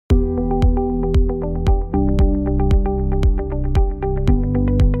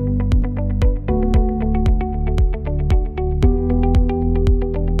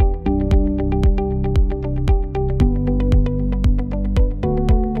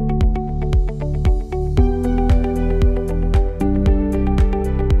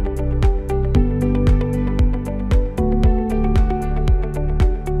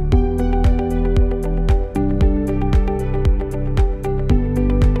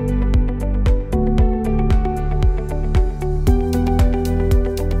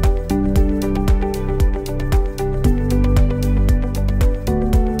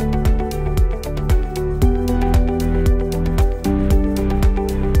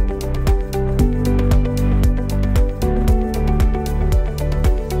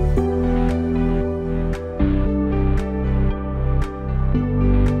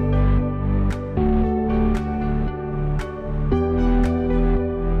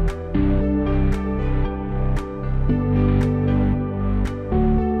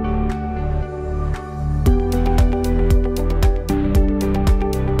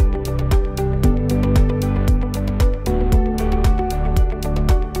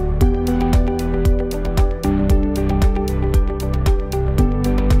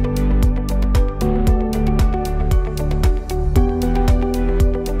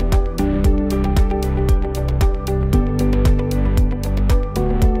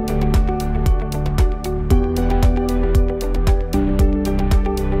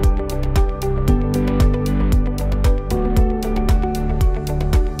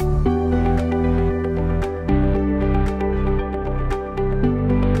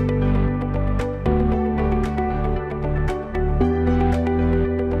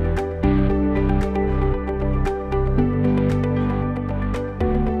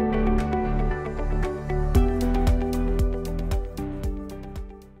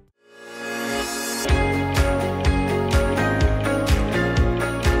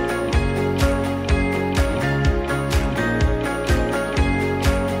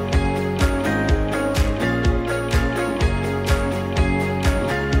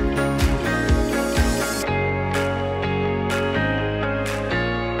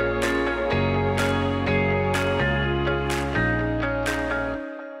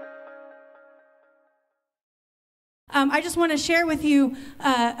I just want to share with you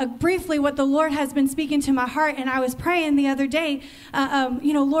briefly what the Lord has been speaking to my heart. And I was praying the other day,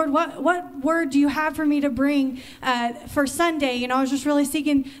 Lord, what word do you have for me to bring for Sunday? I was just really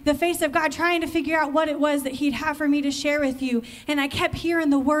seeking the face of God, trying to figure out what it was that he'd have for me to share with you. And I kept hearing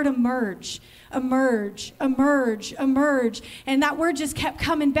the word emerge. Emerge, emerge, emerge. And that word just kept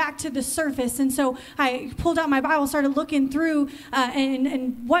coming back to the surface. And so I pulled out my Bible, started looking through,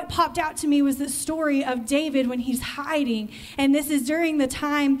 and what popped out to me was the story of David when he's hiding. And this is during the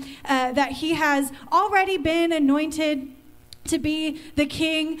time that he has already been anointed to be the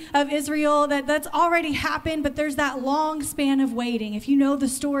king of Israel. That's already happened, but there's that long span of waiting. If you know the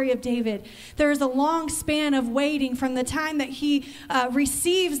story of David, there's a long span of waiting from the time that he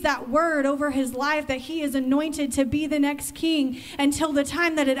receives that word over his life that he is anointed to be the next king until the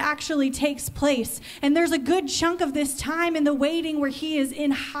time that it actually takes place. And there's a good chunk of this time in the waiting where he is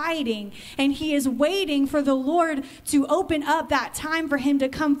in hiding, and he is waiting for the Lord to open up that time for him to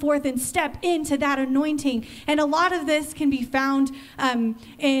come forth and step into that anointing. And a lot of this can be found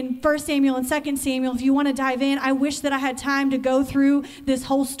in 1 Samuel and 2 Samuel. If you want to dive in, I wish that I had time to go through this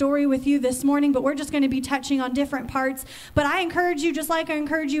whole story with you this morning, but we're just going to be touching on different parts. But I encourage you, just like I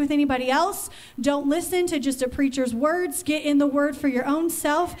encourage you with anybody else, don't listen to just a preacher's words. Get in the word for your own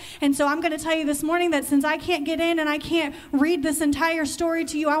self. And so I'm going to tell you this morning that since I can't get in and I can't read this entire story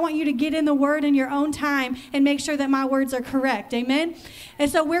to you, I want you to get in the word in your own time and make sure that my words are correct. Amen? And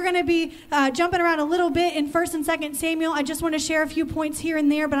so we're going to be jumping around a little bit in 1 and 2 Samuel. I just want to share a few points here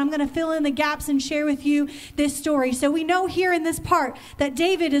and there, but I'm going to fill in the gaps and share with you this story. So we know here in this part that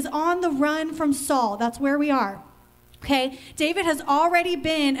David is on the run from Saul. That's where we are. Okay, David has already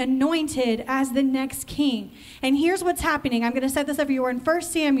been anointed as the next king. And here's what's happening. I'm going to set this up for you. We're in 1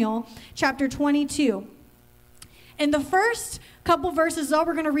 Samuel chapter 22. In the first couple verses, is all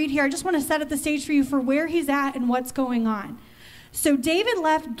we're going to read here. I just want to set up the stage for you for where he's at and what's going on. So David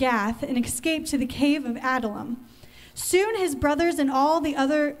left Gath and escaped to the cave of Adullam. Soon his brothers and all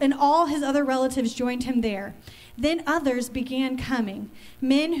his other relatives joined him there. Then others began coming,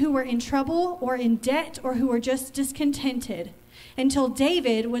 men who were in trouble or in debt or who were just discontented, until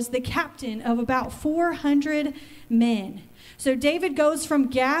David was the captain of about 400 men. So David goes from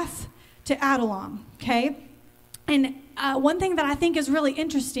Gath to Adullam, okay? And one thing that I think is really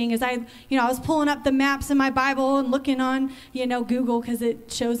interesting is I was pulling up the maps in my Bible and looking on, Google, because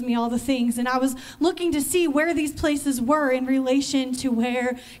it shows me all the things. And I was looking to see where these places were in relation to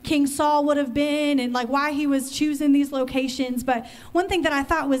where King Saul would have been and like why he was choosing these locations. But one thing that I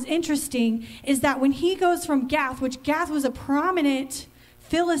thought was interesting is that when he goes from Gath, which Gath was a prominent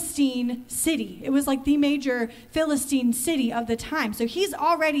Philistine city. It was like the major Philistine city of the time. So he's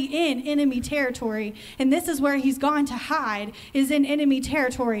already in enemy territory, and this is where he's gone to hide, is in enemy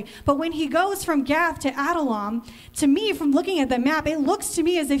territory. But when he goes from Gath to Adullam, to me, from looking at the map, it looks to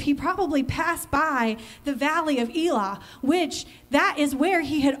me as if he probably passed by the valley of Elah, which that is where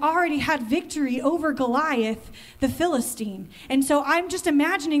he had already had victory over Goliath, the Philistine. And so I'm just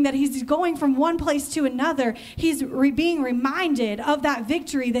imagining that he's going from one place to another. He's being reminded of that victory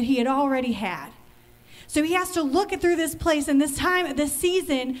that he had already had. So he has to look through this place and this time, this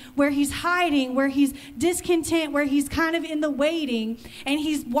season where he's hiding, where he's discontent, where he's kind of in the waiting, and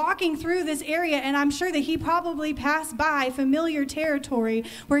he's walking through this area, and I'm sure that he probably passed by familiar territory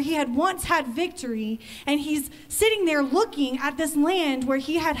where he had once had victory, and he's sitting there looking at this land where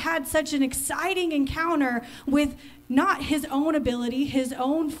he had had such an exciting encounter with not his own ability, his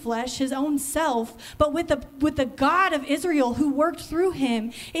own flesh, his own self, but with the God of Israel who worked through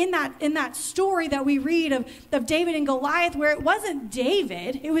him in that story that we read of David and Goliath, where it wasn't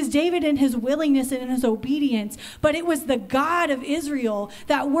David, it was David in his willingness and in his obedience, but it was the God of Israel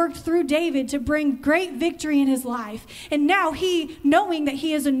that worked through David to bring great victory in his life. And now he, knowing that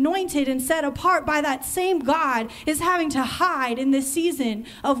he is anointed and set apart by that same God, is having to hide in this season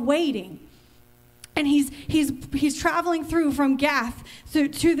of waiting. And he's traveling through from Gath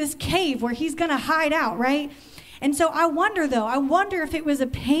to this cave where he's going to hide out, right? And so I wonder if it was a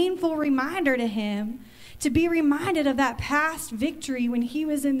painful reminder to him to be reminded of that past victory when he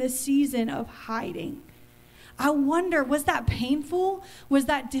was in this season of hiding. I wonder, was that painful? Was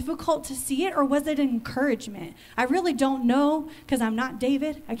that difficult to see it? Or was it encouragement? I really don't know because I'm not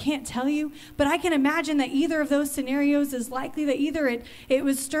David. I can't tell you. But I can imagine that either of those scenarios is likely, that either it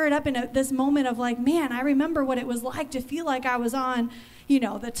was stirred up in this moment of like, man, I remember what it was like to feel like I was on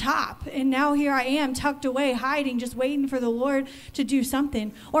the top. And now here I am tucked away, hiding, just waiting for the Lord to do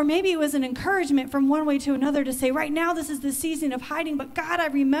something. Or maybe it was an encouragement from one way to another to say, right now this is the season of hiding, but God, I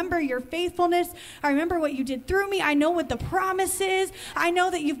remember your faithfulness. I remember what you did through me. I know what the promise is. I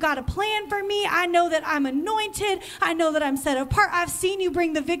know that you've got a plan for me. I know that I'm anointed. I know that I'm set apart. I've seen you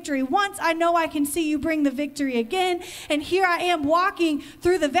bring the victory once. I know I can see you bring the victory again. And here I am walking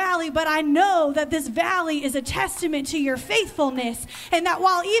through the valley, but I know that this valley is a testament to your faithfulness. And that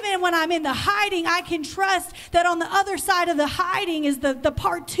while even when I'm in the hiding, I can trust that on the other side of the hiding is the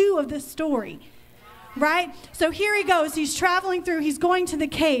part 2 of this story, right? So here he goes. He's traveling through. He's going to the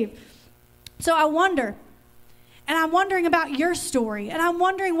cave. So I wonder, and I'm wondering about your story, and I'm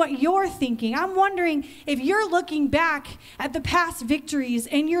wondering what you're thinking. I'm wondering if you're looking back at the past victories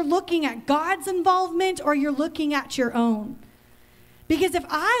and you're looking at God's involvement or you're looking at your own. Because if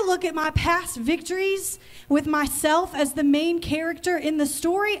I look at my past victories with myself as the main character in the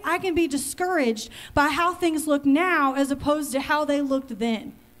story, I can be discouraged by how things look now as opposed to how they looked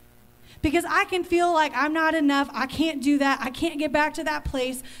then. Because I can feel like I'm not enough. I can't do that. I can't get back to that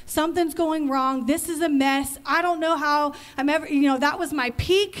place. Something's going wrong. This is a mess. I don't know how I'm ever, that was my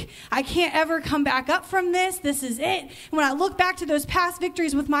peak. I can't ever come back up from this. This is it. When I look back to those past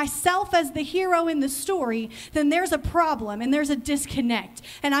victories with myself as the hero in the story, then there's a problem and there's a disconnect.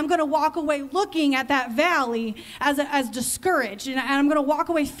 And I'm going to walk away looking at that valley as discouraged. And I'm going to walk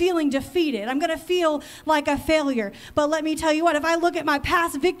away feeling defeated. I'm going to feel like a failure. But let me tell you what, if I look at my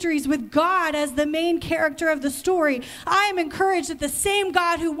past victories with God as the main character of the story, I am encouraged that the same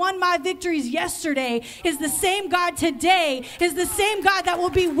God who won my victories yesterday is the same God today, is the same God that will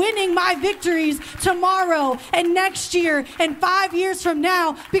be winning my victories tomorrow and next year and 5 years from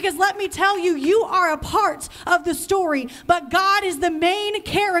now. Because let me tell you, you are a part of the story, but God is the main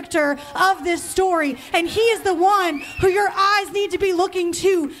character of this story, and he is the one who your eyes need to be looking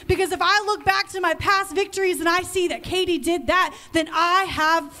to. Because if I look back to my past victories and I see that Katie did that, then I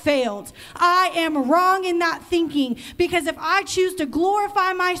have failed. I am wrong in that thinking, because if I choose to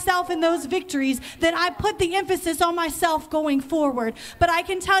glorify myself in those victories, then I put the emphasis on myself going forward. But I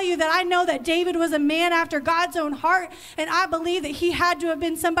can tell you that I know that David was a man after God's own heart, and I believe that he had to have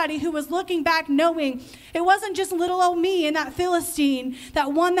been somebody who was looking back knowing it wasn't just little old me and that Philistine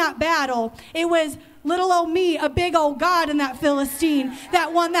that won that battle. It was little old me, a big old God in that Philistine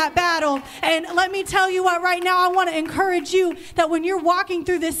that won that battle. And let me tell you what, right now I want to encourage you that when you're walking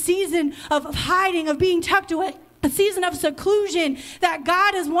through this season of hiding, of being tucked away, a season of seclusion, that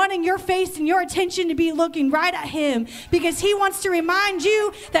God is wanting your face and your attention to be looking right at him, because he wants to remind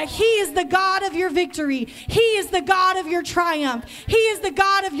you that he is the God of your victory. He is the God of your triumph. He is the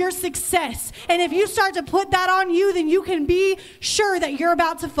God of your success. And if you start to put that on you, then you can be sure that you're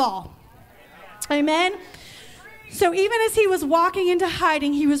about to fall. Amen. So even as he was walking into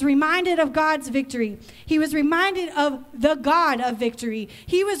hiding, he was reminded of God's victory. He was reminded of the God of victory.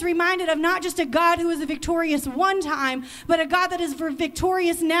 He was reminded of not just a God who was victorious one time, but a God that is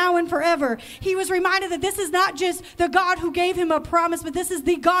victorious now and forever. He was reminded that this is not just the God who gave him a promise, but this is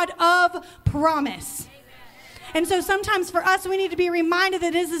the God of promise. And so sometimes for us, we need to be reminded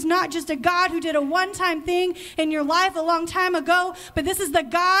that this is not just a God who did a one-time thing in your life a long time ago, but this is the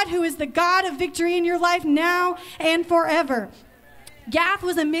God who is the God of victory in your life now and forever. Gath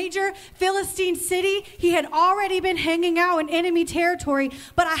was a major Philistine city. He had already been hanging out in enemy territory,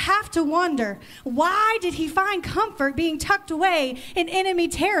 but I have to wonder, why did he find comfort being tucked away in enemy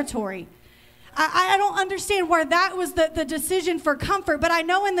territory? I don't understand where that was the decision for comfort, but I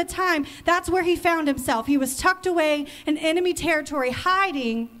know in the time, that's where he found himself. He was tucked away in enemy territory,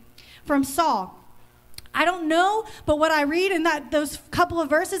 hiding from Saul. I don't know, but what I read in those couple of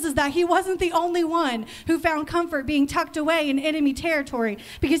verses is that he wasn't the only one who found comfort being tucked away in enemy territory,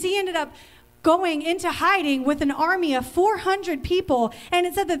 because he ended up going into hiding with an army of 400 people. And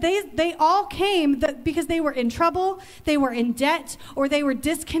it said that they all came because they were in trouble, they were in debt, or they were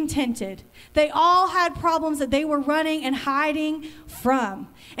discontented. They all had problems that they were running and hiding from.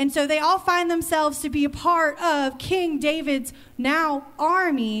 And so they all find themselves to be a part of King David's now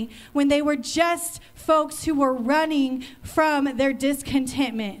army when they were just folks who were running from their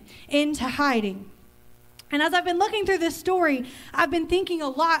discontentment into hiding. And as I've been looking through this story, I've been thinking a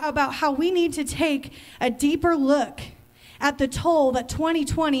lot about how we need to take a deeper look at the toll that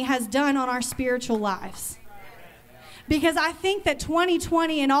 2020 has done on our spiritual lives. Because I think that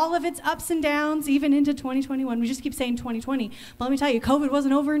 2020 and all of its ups and downs, even into 2021, we just keep saying 2020. But let me tell you, COVID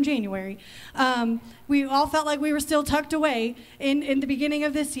wasn't over in January. We all felt like we were still tucked away in the beginning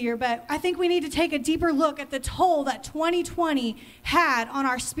of this year. But I think we need to take a deeper look at the toll that 2020 had on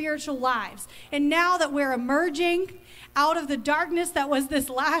our spiritual lives. And now that we're emerging out of the darkness that was this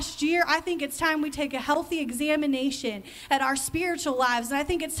last year. I think it's time we take a healthy examination at our spiritual lives. And I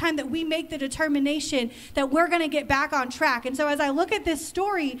think it's time that we make the determination that we're going to get back on track. And so as I look at this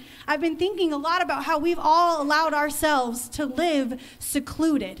story, I've been thinking a lot about how we've all allowed ourselves to live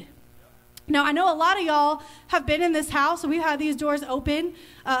secluded. Now, I know a lot of y'all have been in this house, and we've had these doors open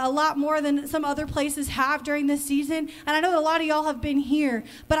a lot more than some other places have during this season. And I know that a lot of y'all have been here,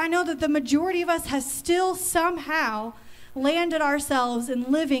 but I know that the majority of us has still somehow landed ourselves in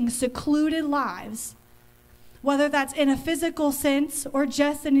living secluded lives, whether that's in a physical sense or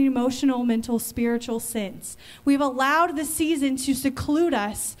just in an emotional, mental, spiritual sense. We've allowed the season to seclude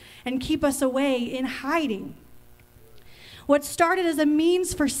us and keep us away in hiding. What started as a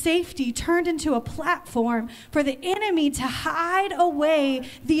means for safety turned into a platform for the enemy to hide away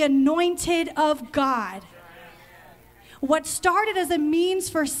the anointed of God. What started as a means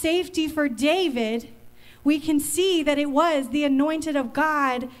for safety for David, we can see that it was the anointed of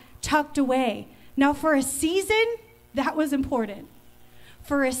God tucked away. Now, for a season, that was important.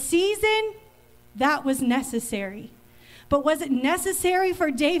 For a season, that was necessary. But was it necessary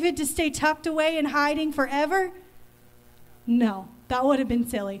for David to stay tucked away and hiding forever? No, that would have been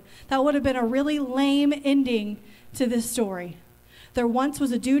silly. That would have been a really lame ending to this story. There once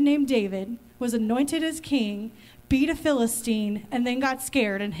was a dude named David, was anointed as king, beat a Philistine, and then got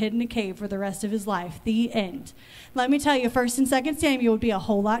scared and hid in a cave for the rest of his life. The end. Let me tell you, 1st and 2nd Samuel would be a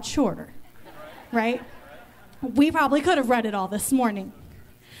whole lot shorter, right? We probably could have read it all this morning.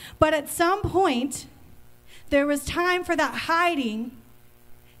 But at some point, there was time for that hiding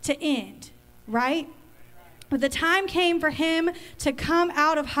to end, right? But the time came for him to come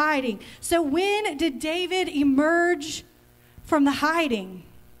out of hiding. So when did David emerge from the hiding?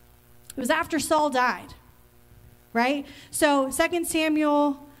 It was after Saul died, right? So 2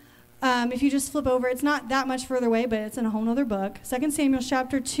 Samuel, if you just flip over, it's not that much further away, but it's in a whole other book. 2 Samuel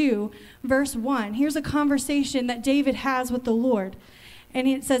chapter 2, verse 1. Here's a conversation that David has with the Lord. And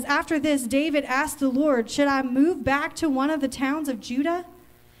it says, after this, David asked the Lord, should I move back to one of the towns of Judah?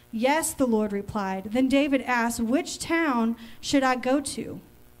 Yes, the Lord replied. Then David asked, which town should I go to?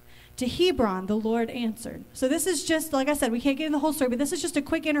 To Hebron, the Lord answered. So this is just, like I said, we can't get into the whole story, but this is just a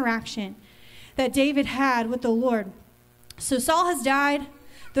quick interaction that David had with the Lord. So Saul has died.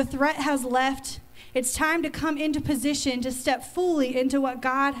 The threat has left. It's time to come into position to step fully into what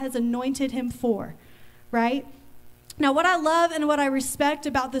God has anointed him for, right? Now, what I love and what I respect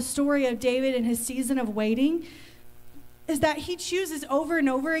about the story of David and his season of waiting is that he chooses over and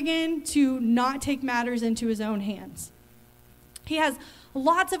over again to not take matters into his own hands. He has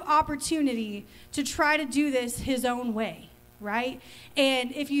lots of opportunity to try to do this his own way, right?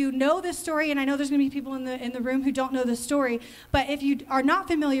 And if you know this story, and I know there's going to be people in the room who don't know the story, but if you are not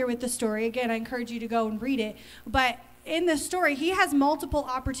familiar with the story, again, I encourage you to go and read it. But in this story, he has multiple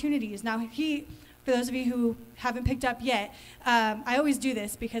opportunities. Now, for those of you who haven't picked up yet, I always do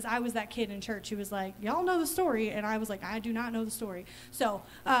this because I was that kid in church who was like, y'all know the story. And I was like, I do not know the story. So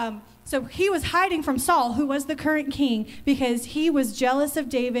he was hiding from Saul, who was the current king, because he was jealous of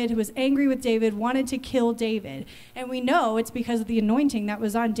David, who was angry with David, wanted to kill David. And we know it's because of the anointing that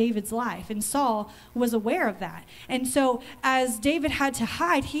was on David's life. And Saul was aware of that. And so as David had to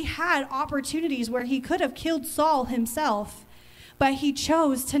hide, he had opportunities where he could have killed Saul himself, but he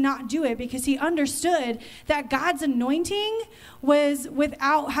chose to not do it because he understood that God's anointing was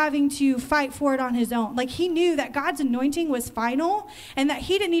without having to fight for it on his own. Like, he knew that God's anointing was final and that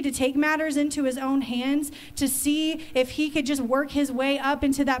he didn't need to take matters into his own hands to see if he could just work his way up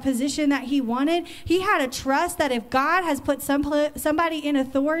into that position that he wanted. He had to trust that if God has put somebody in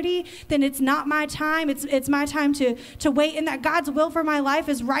authority, then it's not my time. It's my time to wait, and that God's will for my life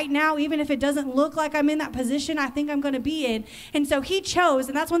is right now, even if it doesn't look like I'm in that position I think I'm going to be in. And so he chose,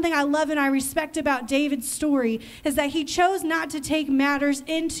 and that's one thing I love and I respect about David's story, is that he chose not to take matters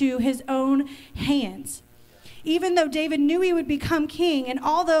into his own hands. Even though David knew he would become king, and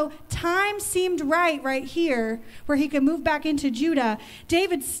although time seemed right here, where he could move back into Judah,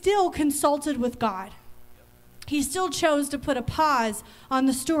 David still consulted with God. He still chose to put a pause on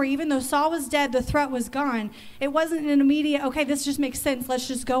the story. Even though Saul was dead, the threat was gone. It wasn't an immediate, okay, this just makes sense, let's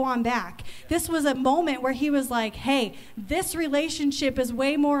just go on back. This was a moment where he was like, hey, this relationship is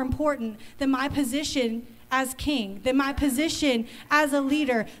way more important than my position as king, than my position as a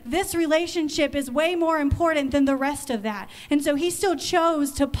leader. This relationship is way more important than the rest of that. And so he still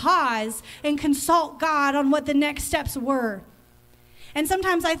chose to pause and consult God on what the next steps were. And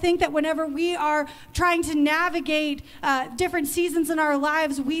sometimes I think that whenever we are trying to navigate different seasons in our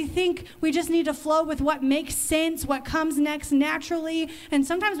lives, we think we just need to flow with what makes sense, what comes next naturally. And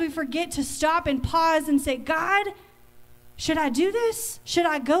sometimes we forget to stop and pause and say, God, Should I do this? Should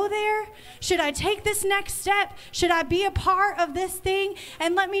I go there? Should I take this next step? Should I be a part of this thing?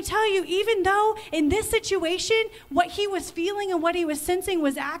 And let me tell you, even though in this situation, what he was feeling and what he was sensing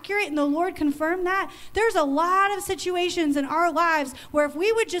was accurate, and the Lord confirmed that, there's a lot of situations in our lives where if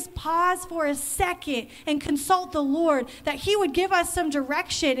we would just pause for a second and consult the Lord, that he would give us some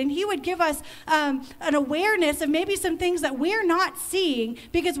direction and he would give us an awareness of maybe some things that we're not seeing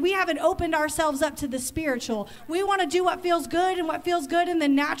because we haven't opened ourselves up to the spiritual. We want to do what feels good and what feels good in the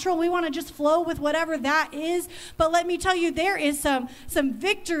natural. We want to just flow with whatever that is. But let me tell you, there is some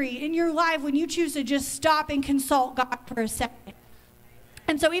victory in your life when you choose to just stop and consult God for a second.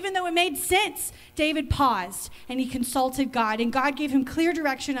 And so even though it made sense, David paused and he consulted God, and God gave him clear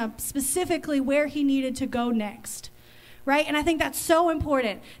direction of specifically where he needed to go next. Right? And I think that's so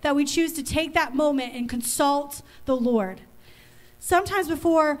important that we choose to take that moment and consult the Lord. Sometimes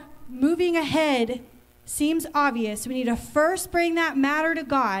before moving ahead seems obvious, we need to first bring that matter to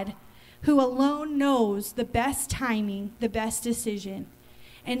God, who alone knows the best timing, the best decision.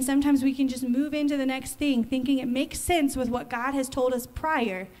 And sometimes we can just move into the next thing thinking it makes sense with what God has told us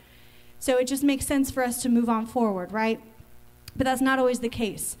prior. So it just makes sense for us to move on forward, right? But that's not always the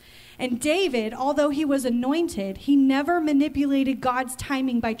case. And David, although he was anointed, he never manipulated God's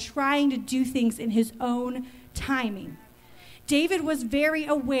timing by trying to do things in his own timing. David was very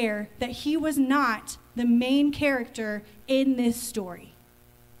aware that he was not the main character in this story.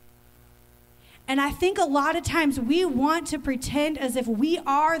 And I think a lot of times we want to pretend as if we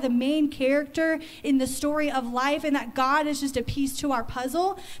are the main character in the story of life and that God is just a piece to our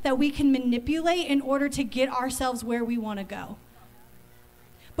puzzle that we can manipulate in order to get ourselves where we want to go.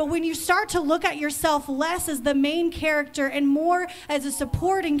 But when you start to look at yourself less as the main character and more as a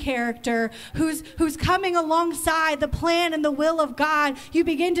supporting character who's coming alongside the plan and the will of God, you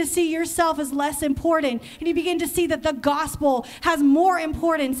begin to see yourself as less important. And you begin to see that the gospel has more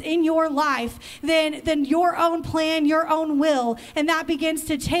importance in your life than your own plan, your own will. And that begins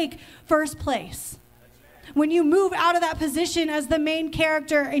to take first place. When you move out of that position as the main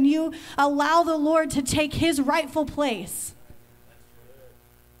character and you allow the Lord to take his rightful place,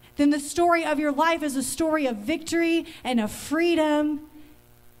 then the story of your life is a story of victory and of freedom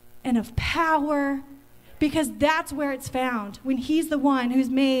and of power, because that's where it's found, when he's the one who's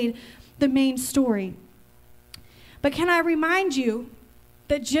made the main story. But can I remind you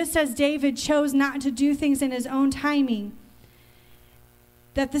that just as David chose not to do things in his own timing,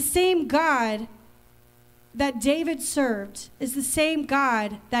 that the same God that David served is the same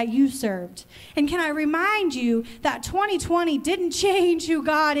God that you served. And can I remind you that 2020 didn't change who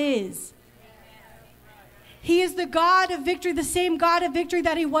God is. He is the God of victory, the same God of victory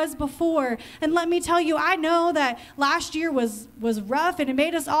that he was before. And let me tell you, I know that last year was rough and it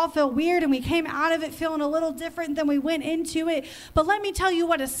made us all feel weird, and we came out of it feeling a little different than we went into it. But let me tell you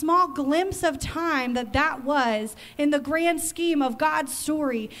what a small glimpse of time that was in the grand scheme of God's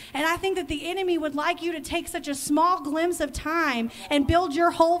story. And I think that the enemy would like you to take such a small glimpse of time and build your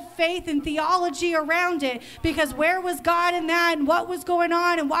whole faith and theology around it, because where was God in that, and what was going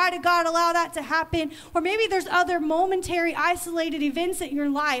on, and why did God allow that to happen? Or maybe there's other momentary isolated events in your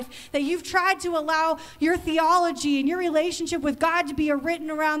life that you've tried to allow your theology and your relationship with God to be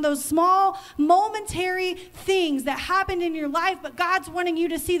written around those small momentary things that happened in your life, but God's wanting you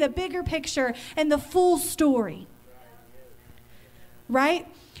to see the bigger picture and the full story. Right?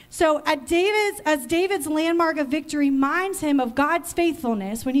 So as David's landmark of victory reminds him of God's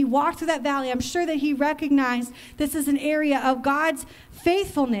faithfulness, when he walked through that valley, I'm sure that he recognized this is an area of God's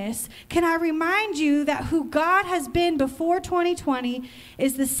faithfulness. Can I remind you that who God has been before 2020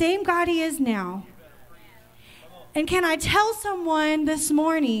 is the same God he is now? And can I tell someone this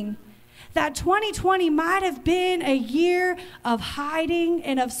morning that 2020 might have been a year of hiding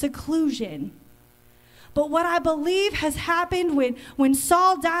and of seclusion? But what I believe has happened when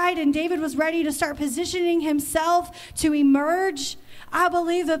Saul died and David was ready to start positioning himself to emerge, I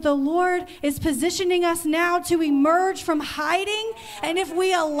believe that the Lord is positioning us now to emerge from hiding. And if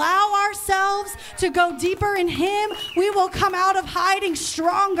we allow ourselves to go deeper in him, we will come out of hiding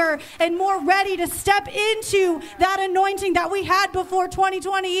stronger and more ready to step into that anointing that we had before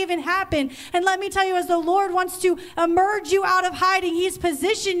 2020 even happened. And let me tell you, as the Lord wants to emerge you out of hiding, he's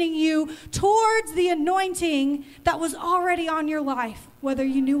positioning you towards the anointing that was already on your life, whether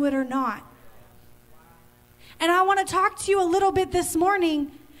you knew it or not. And I want to talk to you a little bit this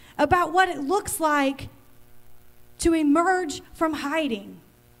morning about what it looks like to emerge from hiding.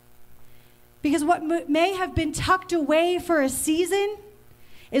 Because what may have been tucked away for a season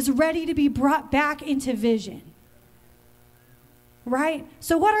is ready to be brought back into vision. Right?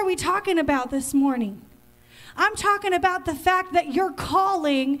 So what are we talking about this morning? I'm talking about the fact that your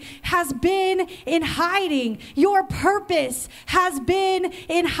calling has been in hiding. Your purpose has been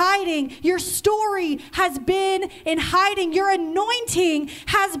in hiding. Your story has been in hiding. Your anointing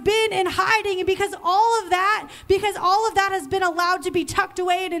has been in hiding. And because all of that has been allowed to be tucked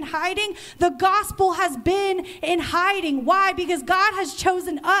away and in hiding, the gospel has been in hiding. Why? Because God has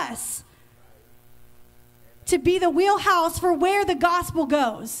chosen us to be the wheelhouse for where the gospel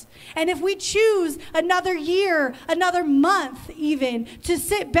goes. And if we choose another year, another month even, to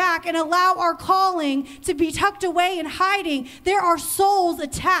sit back and allow our calling to be tucked away and hiding, there are souls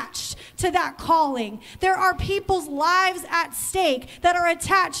attached to that calling. There are people's lives at stake that are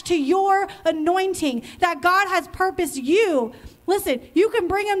attached to your anointing, that God has purposed you. Listen, you can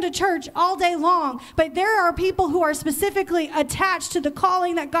bring them to church all day long, but there are people who are specifically attached to the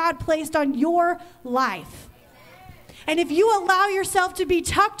calling that God placed on your life. And if you allow yourself to be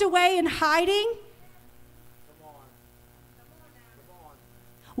tucked away and hiding,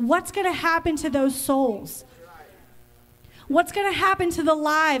 what's going to happen to those souls? What's going to happen to the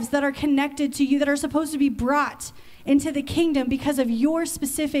lives that are connected to you, that are supposed to be brought into the kingdom because of your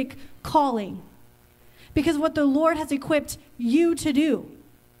specific calling? Because what the Lord has equipped you to do.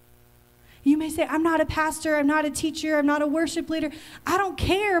 You may say, I'm not a pastor, I'm not a teacher, I'm not a worship leader. I don't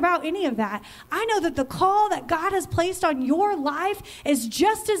care about any of that. I know that the call that God has placed on your life is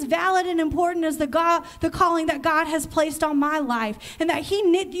just as valid and important as the calling that God has placed on my life. And that he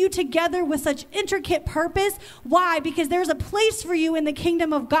knit you together with such intricate purpose. Why? Because there's a place for you in the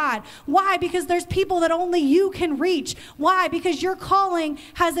kingdom of God. Why? Because there's people that only you can reach. Why? Because your calling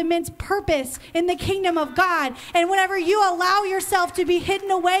has immense purpose in the kingdom of God. And whenever you allow yourself to be hidden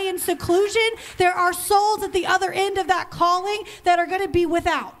away in seclusion, there are souls at the other end of that calling that are going to be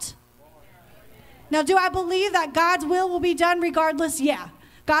without. Now, do I believe that God's will be done regardless? Yeah.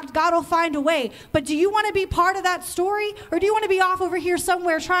 God will find a way. But do you want to be part of that story? Or do you want to be off over here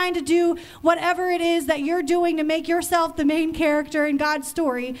somewhere trying to do whatever it is that you're doing to make yourself the main character in God's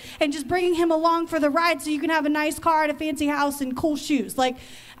story and just bringing him along for the ride so you can have a nice car and a fancy house and cool shoes? Like,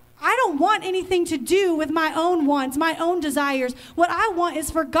 I don't want anything to do with my own wants, my own desires. What I want is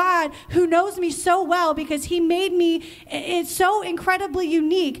for God, who knows me so well because he made me so incredibly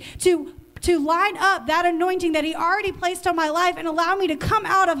unique, to line up that anointing that he already placed on my life and allow me to come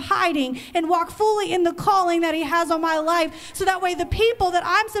out of hiding and walk fully in the calling that he has on my life. So that way the people that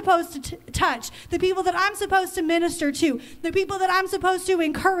I'm supposed to touch, the people that I'm supposed to minister to, the people that I'm supposed to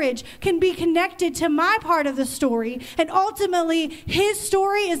encourage can be connected to my part of the story. And ultimately, his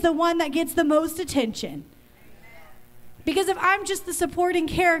story is the one that gets the most attention. Because if I'm just the supporting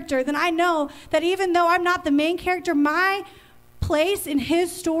character, then I know that even though I'm not the main character, my place in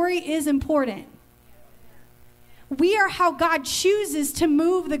his story is important. We are how God chooses to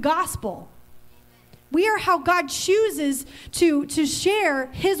move the gospel. We are how God chooses to share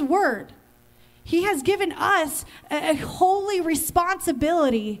his word. He has given us a holy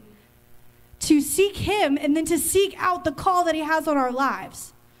responsibility to seek him and then to seek out the call that he has on our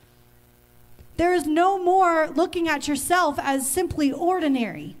lives. There is no more looking at yourself as simply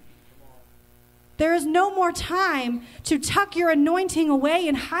ordinary. There is no more time to tuck your anointing away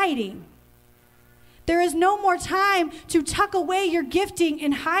in hiding. There is no more time to tuck away your gifting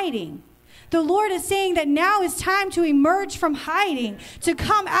in hiding. The Lord is saying that now is time to emerge from hiding, to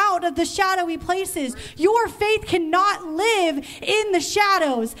come out of the shadowy places. Your faith cannot live in the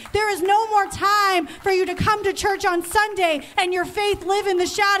shadows. There is no more time for you to come to church on Sunday and your faith live in the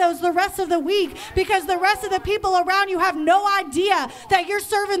shadows the rest of the week, because the rest of the people around you have no idea that you're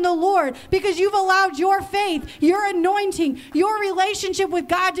serving the Lord, because you've allowed your faith, your anointing, your relationship with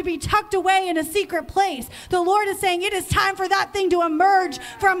God to be tucked away in a secret place. The Lord is saying it is time for that thing to emerge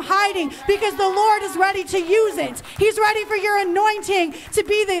from hiding, because the Lord is ready to use it. He's ready for your anointing to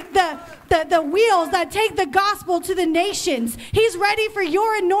be the wheels that take the gospel to the nations. He's ready for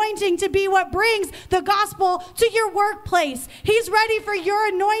your anointing to be what brings the gospel to your workplace. He's ready for your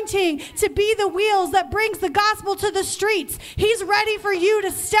anointing to be the wheels that brings the gospel to the streets. He's ready for you to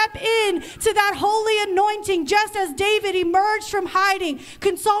step in to that holy anointing, just as David emerged from hiding,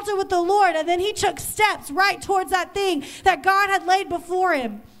 consulted with the Lord, and then he took steps right towards that thing that God had laid before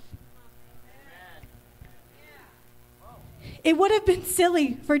him. It would have been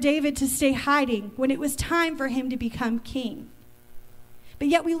silly for David to stay hiding when it was time for him to become king. But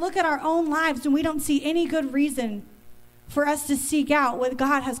yet we look at our own lives and we don't see any good reason for us to seek out what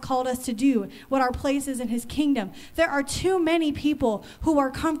God has called us to do, what our place is in his kingdom. There are too many people who are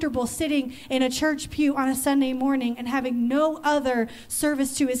comfortable sitting in a church pew on a Sunday morning and having no other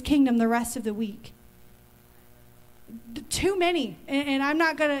service to his kingdom the rest of the week. too many. And I'm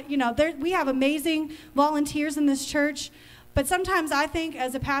not going to, we have amazing volunteers in this church. But sometimes I think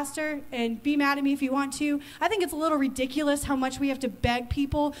as a pastor, and be mad at me if you want to, I think it's a little ridiculous how much we have to beg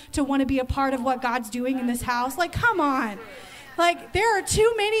people to want to be a part of what God's doing in this house. Like, come on. Like, there are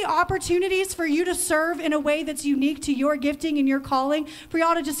too many opportunities for you to serve in a way that's unique to your gifting and your calling for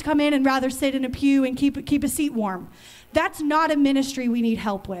y'all to just come in and rather sit in a pew and keep a seat warm. That's not a ministry we need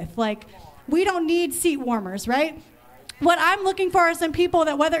help with. Like, we don't need seat warmers, right? What I'm looking for are some people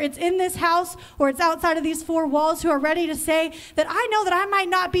that, whether it's in this house or it's outside of these four walls, who are ready to say that I know that I might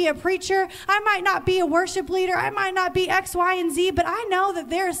not be a preacher, I might not be a worship leader, I might not be X, Y, and Z, but I know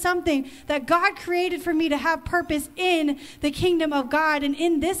that there is something that God created for me to have purpose in the kingdom of God and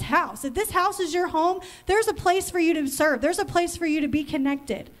in this house. If this house is your home, there's a place for you to serve. There's a place for you to be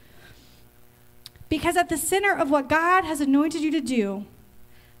connected. Because at the center of what God has anointed you to do,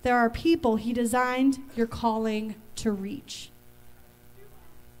 there are people He designed your calling to reach.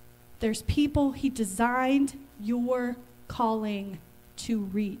 There's people He designed your calling to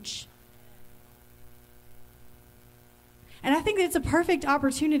reach. And I think that it's a perfect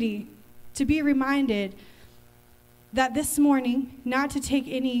opportunity to be reminded that this morning, not to take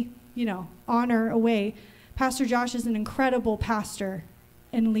any, honor away, Pastor Josh is an incredible pastor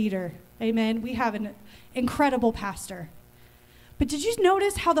and leader. Amen. We have an incredible pastor. But did you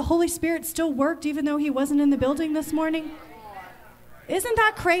notice how the Holy Spirit still worked even though He wasn't in the building this morning? Isn't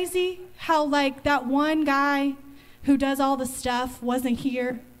that crazy how, like, that one guy who does all the stuff wasn't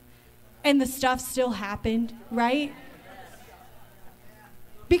here and the stuff still happened, right?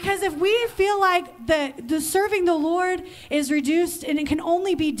 Because if we feel like the serving the Lord is reduced and it can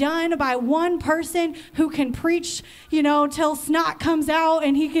only be done by one person who can preach, till snot comes out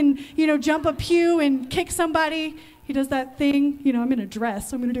and he can, jump a pew and kick somebody. He does that thing, I'm in a dress,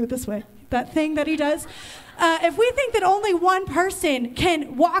 so I'm going to do it this way. That thing that he does. If we think that only one person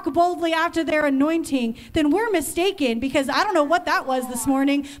can walk boldly after their anointing, then we're mistaken, because I don't know what that was this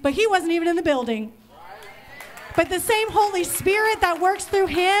morning, but he wasn't even in the building. But the same Holy Spirit that works through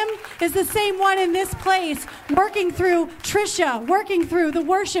him is the same one in this place, working through Trisha, working through the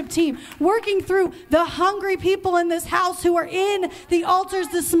worship team, working through the hungry people in this house who are in the altars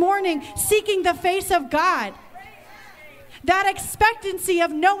this morning, seeking the face of God. That expectancy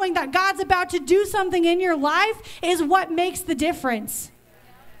of knowing that God's about to do something in your life is what makes the difference.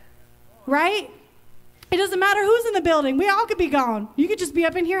 Right? It doesn't matter who's in the building. We all could be gone. You could just be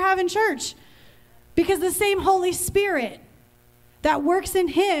up in here having church. Because the same Holy Spirit that works in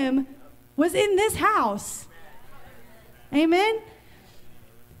him was in this house. Amen?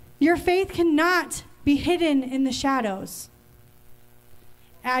 Your faith cannot be hidden in the shadows.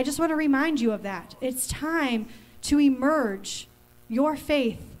 And I just want to remind you of that. It's time to emerge your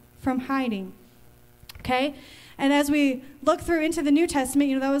faith from hiding. Okay? And as we look through into the New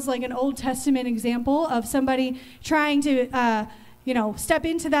Testament, that was like an Old Testament example of somebody trying to, step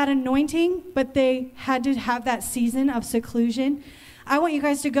into that anointing, but they had to have that season of seclusion. I want you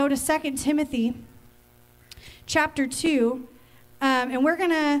guys to go to 2 Timothy chapter 2, and we're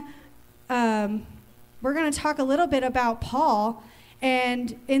gonna talk a little bit about Paul.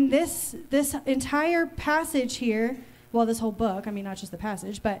 And in this entire passage here, well, this whole book, not just the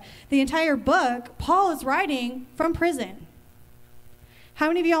passage, but the entire book, Paul is writing from prison. How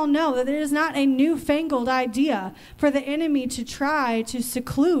many of y'all know that it is not a newfangled idea for the enemy to try to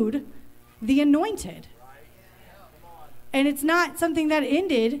seclude the anointed? And it's not something that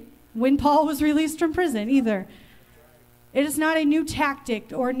ended when Paul was released from prison either. It is not a new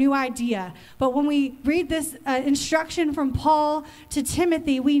tactic or a new idea. But when we read this instruction from Paul to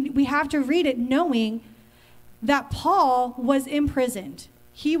Timothy, we have to read it knowing that Paul was imprisoned.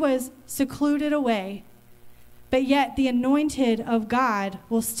 He was secluded away. But yet the anointed of God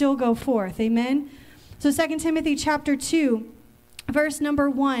will still go forth. Amen? So 2 Timothy chapter 2, verse number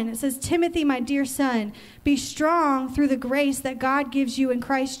 1, it says, Timothy, my dear son, be strong through the grace that God gives you in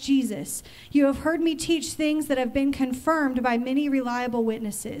Christ Jesus. You have heard me teach things that have been confirmed by many reliable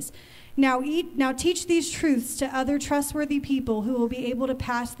witnesses. Now teach these truths to other trustworthy people who will be able to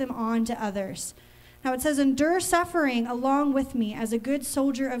pass them on to others. Now it says, endure suffering along with me as a good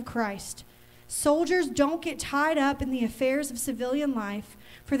soldier of Christ. Soldiers don't get tied up in the affairs of civilian life,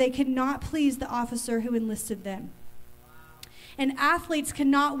 for they cannot please the officer who enlisted them. And athletes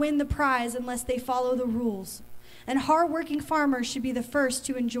cannot win the prize unless they follow the rules. And hardworking farmers should be the first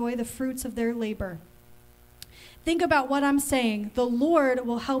to enjoy the fruits of their labor. Think about what I'm saying. The Lord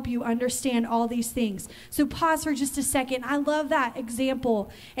will help you understand all these things. So pause for just a second. I love that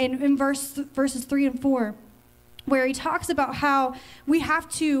example in verses 3 and 4. where he talks about how we have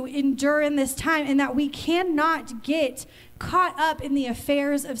to endure in this time and that we cannot get caught up in the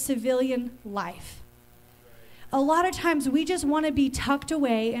affairs of civilian life. A lot of times we just want to be tucked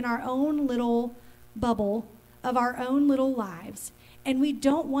away in our own little bubble of our own little lives, and we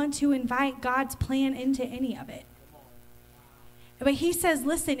don't want to invite God's plan into any of it. But he says,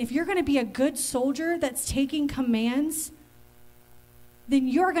 listen, if you're going to be a good soldier that's taking commands, then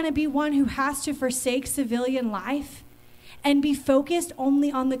you're going to be one who has to forsake civilian life and be focused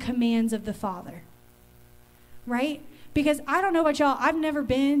only on the commands of the Father. Right? Because I don't know about y'all, I've never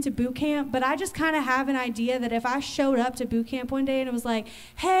been to boot camp, but I just kind of have an idea that if I showed up to boot camp one day and it was like,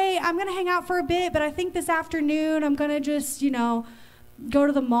 hey, I'm going to hang out for a bit, but I think this afternoon I'm going to just, go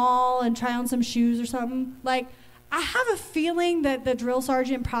to the mall and try on some shoes or something. Like, I have a feeling that the drill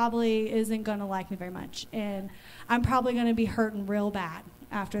sergeant probably isn't going to like me very much, and I'm probably going to be hurting real bad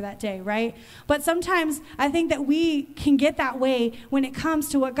after that day, right? But sometimes I think that we can get that way when it comes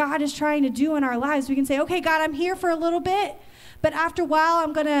to what God is trying to do in our lives. We can say, okay, God, I'm here for a little bit, but after a while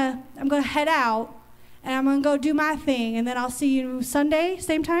I'm gonna head out and I'm gonna go do my thing, and then I'll see you Sunday,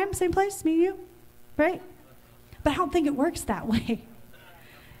 same time, same place, me and you, right? But I don't think it works that way.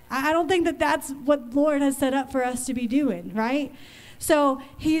 I don't think that that's what the Lord has set up for us to be doing, right? So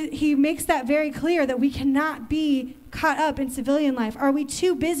he makes that very clear that we cannot be caught up in civilian life. Are we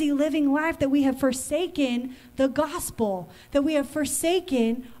too busy living life that we have forsaken the gospel, that we have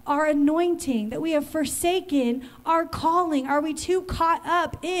forsaken our anointing, that we have forsaken our calling? Are we too caught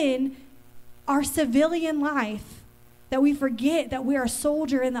up in our civilian life that we forget that we are a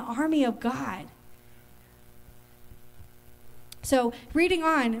soldier in the army of God? So reading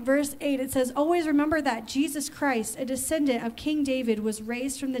on, verse 8, it says, always remember that Jesus Christ, a descendant of King David, was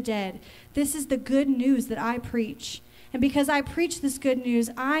raised from the dead. This is the good news that I preach. And because I preach this good news,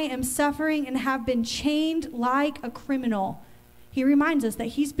 I am suffering and have been chained like a criminal. He reminds us that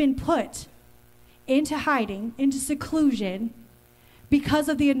he's been put into hiding, into seclusion, because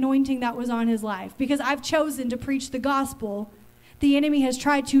of the anointing that was on his life. Because I've chosen to preach the gospel, the enemy has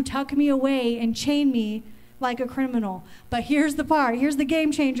tried to tuck me away and chain me like a criminal. But here's the part. Here's the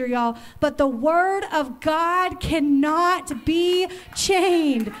game changer, y'all. But the word of God cannot be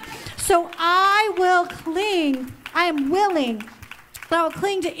chained. So I am willing, but I will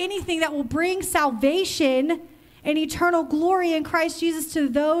cling to anything that will bring salvation and eternal glory in Christ Jesus to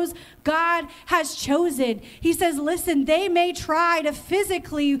those God has chosen. He says, listen, they may try to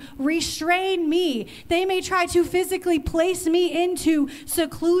physically restrain me. They may try to physically place me into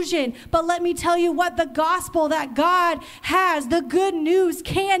seclusion. But let me tell you what, the gospel that God has, the good news,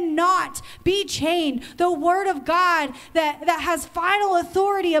 cannot be chained. The word of God that has final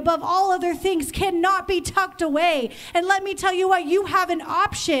authority above all other things cannot be tucked away. And let me tell you what, you have an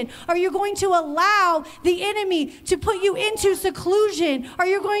option. Are you going to allow the enemy to put you into seclusion? Are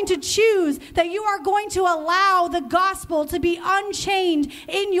you going to choose that you are going to allow the gospel to be unchained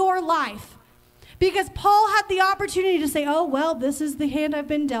in your life? Because Paul had the opportunity to say, oh, well, this is the hand I've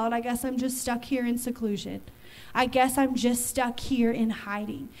been dealt. I guess I'm just stuck here in seclusion. I guess I'm just stuck here in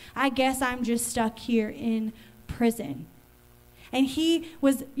hiding. I guess I'm just stuck here in prison. And he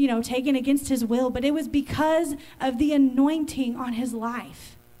was, taken against his will, but it was because of the anointing on his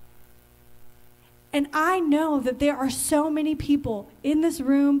life. And I know that there are so many people in this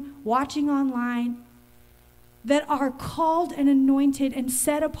room, watching online, that are called and anointed and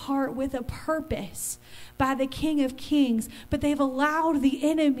set apart with a purpose by the King of Kings, but they've allowed the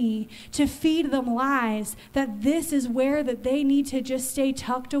enemy to feed them lies that this is where that they need to just stay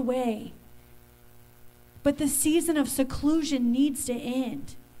tucked away. But the season of seclusion needs to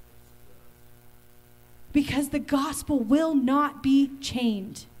end, because the gospel will not be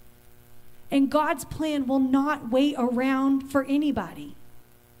chained. And God's plan will not wait around for anybody.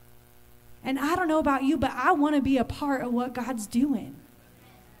 And I don't know about you, but I want to be a part of what God's doing.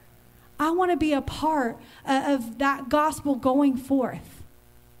 I want to be a part of that gospel going forth.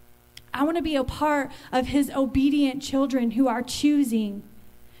 I want to be a part of his obedient children who are choosing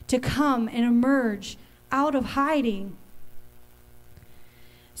to come and emerge out of hiding.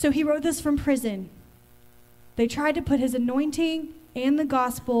 So he wrote this from prison. They tried to put his anointing and the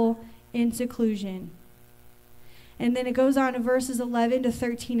gospel in seclusion. And then it goes on in verses 11 to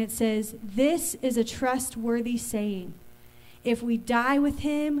 13. It says, this is a trustworthy saying. If we die with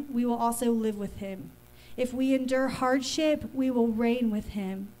him, we will also live with him. If we endure hardship, we will reign with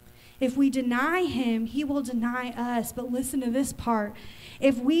him. If we deny him, he will deny us. But listen to this part.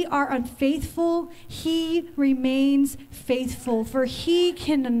 If we are unfaithful, he remains faithful, for he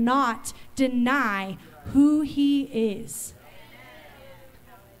cannot deny who he is.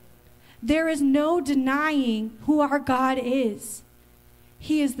 There is no denying who our God is.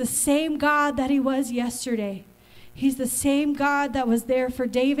 He is the same God that he was yesterday. He's the same God that was there for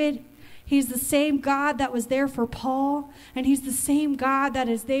David. He's the same God that was there for Paul. And he's the same God that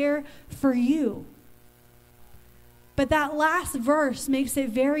is there for you. But that last verse makes it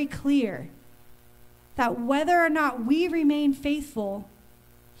very clear that whether or not we remain faithful,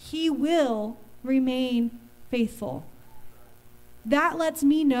 he will remain faithful. That lets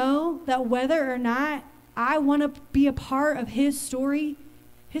me know that whether or not I want to be a part of his story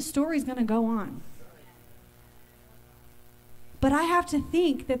is going to go on. But I have to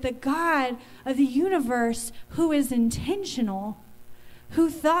think that the God of the universe, who is intentional, who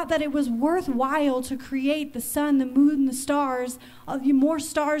thought that it was worthwhile to create the sun, the moon, the stars, more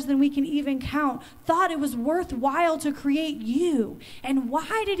stars than we can even count, thought it was worthwhile to create you. And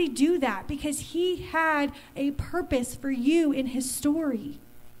why did he do that? Because he had a purpose for you in his story.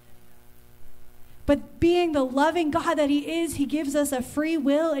 But being the loving God that he is, he gives us a free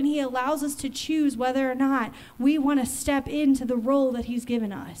will and he allows us to choose whether or not we want to step into the role that he's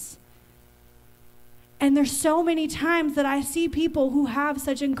given us. And there's so many times that I see people who have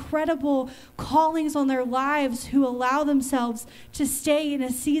such incredible callings on their lives who allow themselves to stay in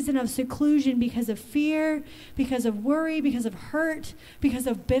a season of seclusion because of fear, because of worry, because of hurt, because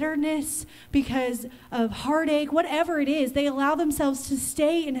of bitterness, because of heartache, whatever it is. They allow themselves to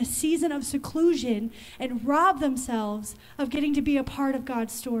stay in a season of seclusion and rob themselves of getting to be a part of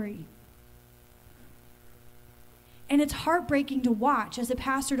God's story. And it's heartbreaking to watch as a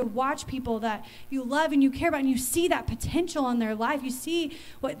pastor, to watch people that you love and you care about, and you see that potential in their life. You see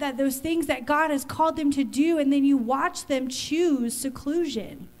those things that God has called them to do, and then you watch them choose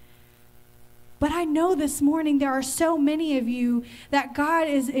seclusion. But I know this morning there are so many of you that God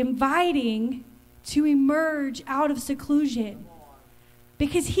is inviting to emerge out of seclusion,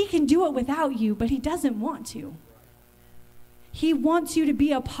 because he can do it without you, but he doesn't want to. He wants you to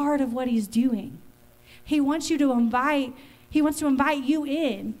be a part of what he's doing. He wants to invite you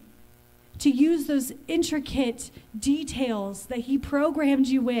in to use those intricate details that he programmed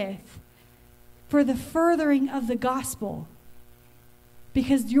you with for the furthering of the gospel,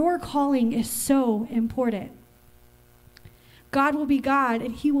 because your calling is so important. God will be God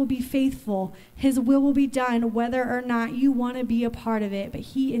and he will be faithful. His will be done whether or not you want to be a part of it, but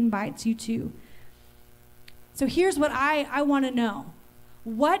he invites you to. So here's what I want to know.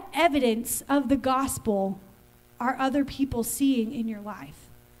 What evidence of the gospel are other people seeing in your life?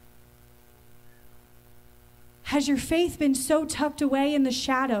 Has your faith been so tucked away in the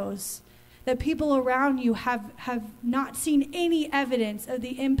shadows that people around you have not seen any evidence of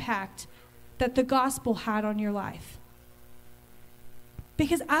the impact that the gospel had on your life?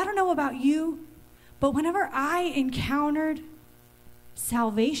 Because I don't know about you, but whenever I encountered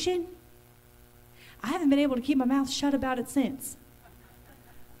salvation, I haven't been able to keep my mouth shut about it since.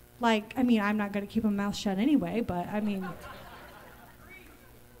 I'm not going to keep my mouth shut anyway, but I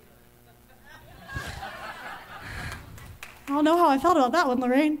don't know how I felt about that one,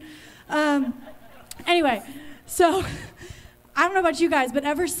 Lorraine. Anyway, so I don't know about you guys, but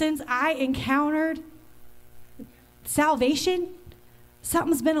ever since I encountered salvation,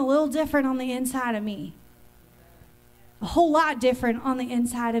 something's been a little different on the inside of me. A whole lot different on the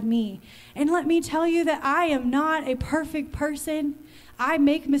inside of me. And let me tell you that I am not a perfect person. I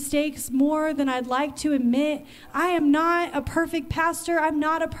make mistakes more than I'd like to admit. I am not a perfect pastor. I'm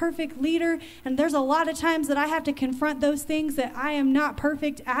not a perfect leader. And there's a lot of times that I have to confront those things that I am not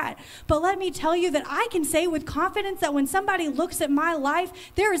perfect at. But let me tell you that I can say with confidence that when somebody looks at my life,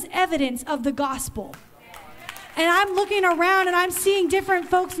 there is evidence of the gospel. And I'm looking around and I'm seeing different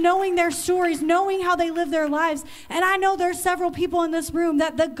folks knowing their stories, knowing how they live their lives. And I know there's several people in this room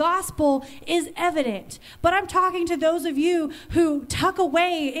that the gospel is evident. But I'm talking to those of you who tuck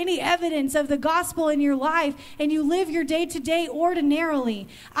away any evidence of the gospel in your life and you live your day-to-day ordinarily.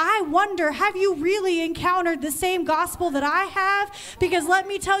 I wonder, have you really encountered the same gospel that I have? Because let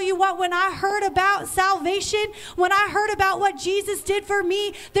me tell you what, when I heard about salvation, when I heard about what Jesus did for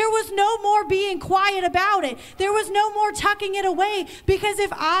me, there was no more being quiet about it. There was no more tucking it away, because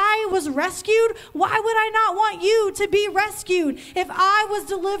if I was rescued, why would I not want you to be rescued? If I was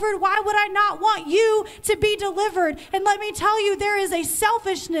delivered, why would I not want you to be delivered? And let me tell you, there is a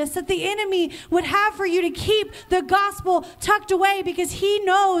selfishness that the enemy would have for you to keep the gospel tucked away, because he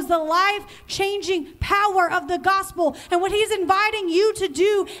knows the life-changing power of the gospel. And what he's inviting you to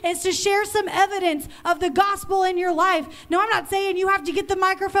do is to share some evidence of the gospel in your life. Now, I'm not saying you have to get the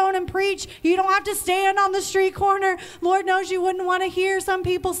microphone and preach. You don't have to stand on the street street corner. Lord knows you wouldn't want to hear some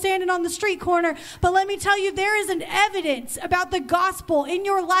people standing on the street corner. But let me tell you, there is an evidence about the gospel in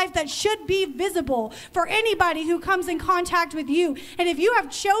your life that should be visible for anybody who comes in contact with you. And if you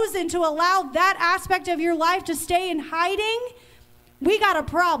have chosen to allow that aspect of your life to stay in hiding, we got a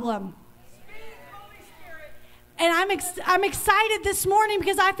problem. And I'm excited this morning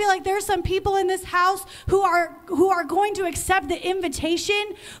because I feel like there's some people in this house who are going to accept the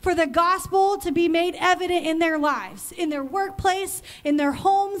invitation for the gospel to be made evident in their lives, in their workplace, in their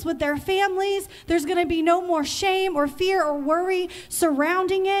homes, with their families. There's going to be no more shame or fear or worry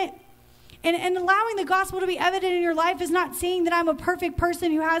surrounding it. And allowing the gospel to be evident in your life is not saying that I'm a perfect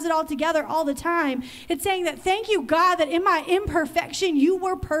person who has it all together all the time. It's saying that thank you, God, that in my imperfection, you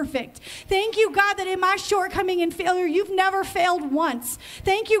were perfect. Thank you, God, that in my shortcoming and failure, you've never failed once.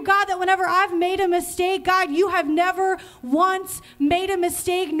 Thank you, God, that whenever I've made a mistake, God, you have never once made a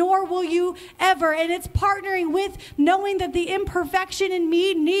mistake, nor will you ever. And it's partnering with knowing that the imperfection in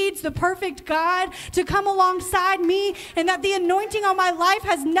me needs the perfect God to come alongside me, and that the anointing on my life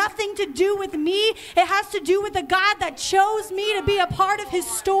has nothing to do with me. It has to do with the God that chose me to be a part of his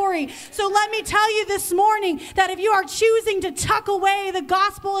story. So let me tell you this morning that if you are choosing to tuck away the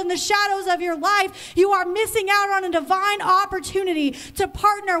gospel in the shadows of your life, you are missing out on a divine opportunity to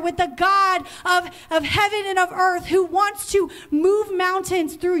partner with the God of heaven and of earth who wants to move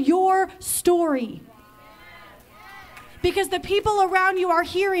mountains through your story. Because the people around you are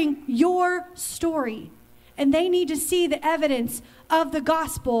hearing your story, and they need to see the evidence of the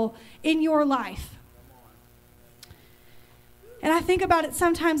gospel in your life. And I think about it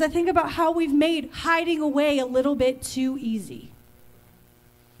sometimes. I think about how we've made hiding away a little bit too easy.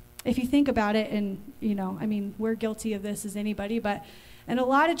 If you think about it, and we're guilty of this as anybody, but in a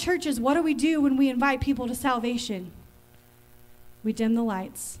lot of churches, what do we do when we invite people to salvation? We dim the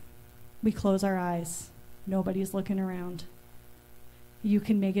lights. We close our eyes. Nobody's looking around. You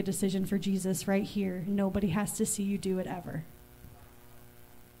can make a decision for Jesus right here. Nobody has to see you do it ever.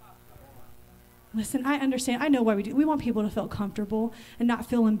 Listen, I understand. I know why we do. We want people to feel comfortable and not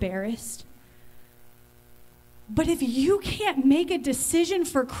feel embarrassed. But if you can't make a decision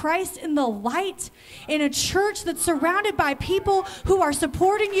for Christ in the light, in a church that's surrounded by people who are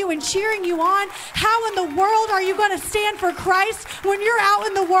supporting you and cheering you on, how in the world are you going to stand for Christ when you're out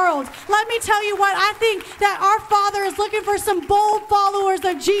in the world? Let me tell you what, I think that our Father is looking for some bold followers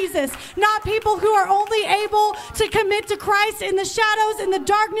of Jesus, not people who are only able to commit to Christ in the shadows, in the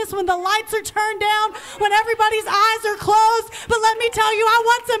darkness, when the lights are turned down, when everybody's eyes are closed. But let me tell you, I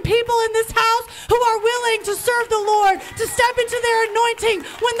want some people in this house who are willing to serve the Lord, to step into their anointing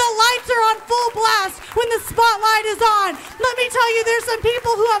when the lights are on full blast, when the spotlight is on. Let me tell you, there's some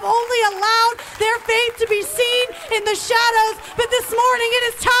people who have only allowed their faith to be seen in the shadows, but this morning it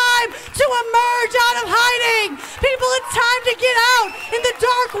is time to emerge out of hiding. People, it's time to get out in the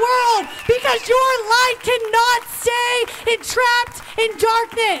dark world, because your light cannot stay entrapped in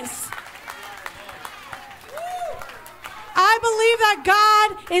darkness. I believe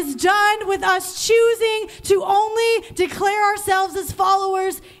that God is done with us choosing to only declare ourselves as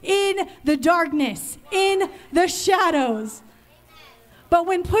followers in the darkness, in the shadows. But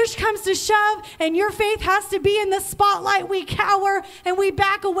when push comes to shove and your faith has to be in the spotlight, we cower and we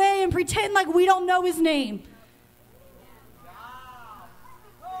back away and pretend like we don't know his name.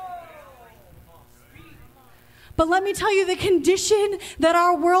 But let me tell you, the condition that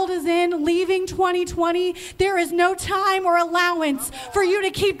our world is in, leaving 2020, there is no time or allowance for you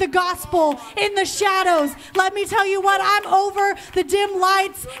to keep the gospel in the shadows. Let me tell you what, I'm over the dim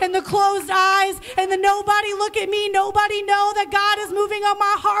lights and the closed eyes and the nobody look at me, nobody know that God is moving on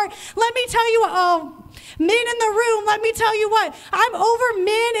my heart. Let me tell you what, men in the room, let me tell you what, I'm over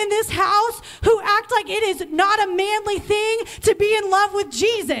men in this house who act like it is not a manly thing to be in love with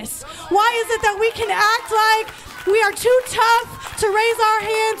Jesus. Why is it that we can act like we are too tough to raise our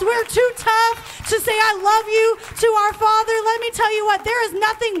hands? We're too tough to say, I love you to our Father. Let me tell you what, there is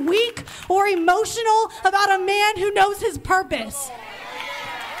nothing weak or emotional about a man who knows his purpose.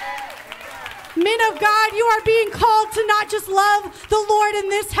 Men of God, you are being called to not just love the Lord in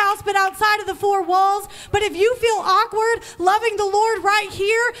this house, but outside of the four walls. But if you feel awkward loving the Lord right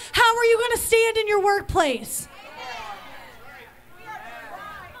here, how are you going to stand in your workplace?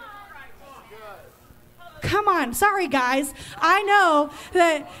 Come on. Sorry, guys. I know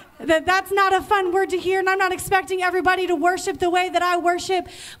that's not a fun word to hear, and I'm not expecting everybody to worship the way that I worship,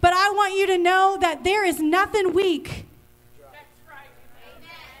 but I want you to know that there is nothing weak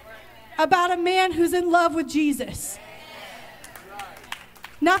about a man who's in love with Jesus.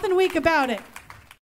 Nothing weak about it.